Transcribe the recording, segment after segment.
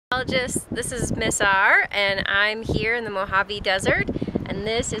biologists. This is Miss R, and I'm here in the Mojave Desert, and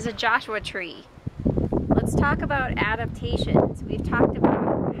this is a Joshua tree. Let's talk about adaptations. We've talked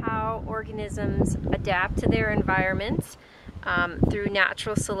about how organisms adapt to their environments through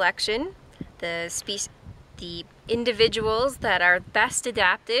natural selection. The individuals that are best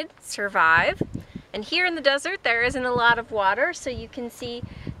adapted survive. And here in the desert there isn't a lot of water, so you can see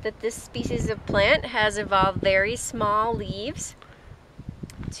that this species of plant has evolved very small leaves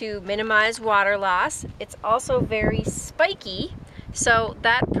to minimize water loss. It's also very spiky, so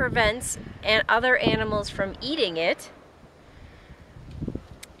that prevents other animals from eating it.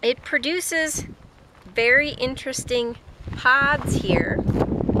 It produces very interesting pods here,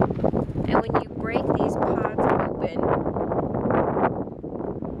 and when you break these pods open,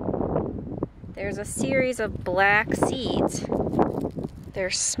 there's a series of black seeds. They're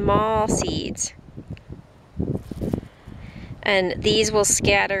small seeds. And these will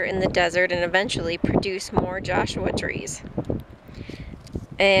scatter in the desert and eventually produce more Joshua trees.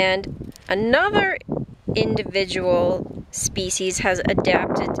 And another individual species has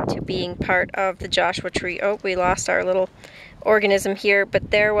adapted to being part of the Joshua tree. Oh, we lost our little organism here, but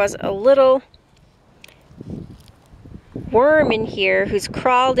there was a little worm in here who's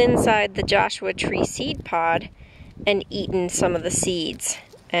crawled inside the Joshua tree seed pod and eaten some of the seeds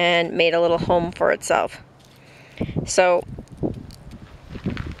and made a little home for itself. So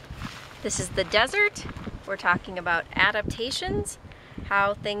this is the desert. We're talking about adaptations,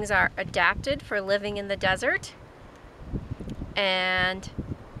 how things are adapted for living in the desert. And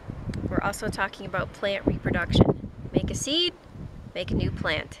we're also talking about plant reproduction. Make a seed, make a new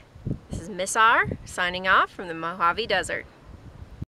plant. This is Miss R signing off from the Mojave Desert.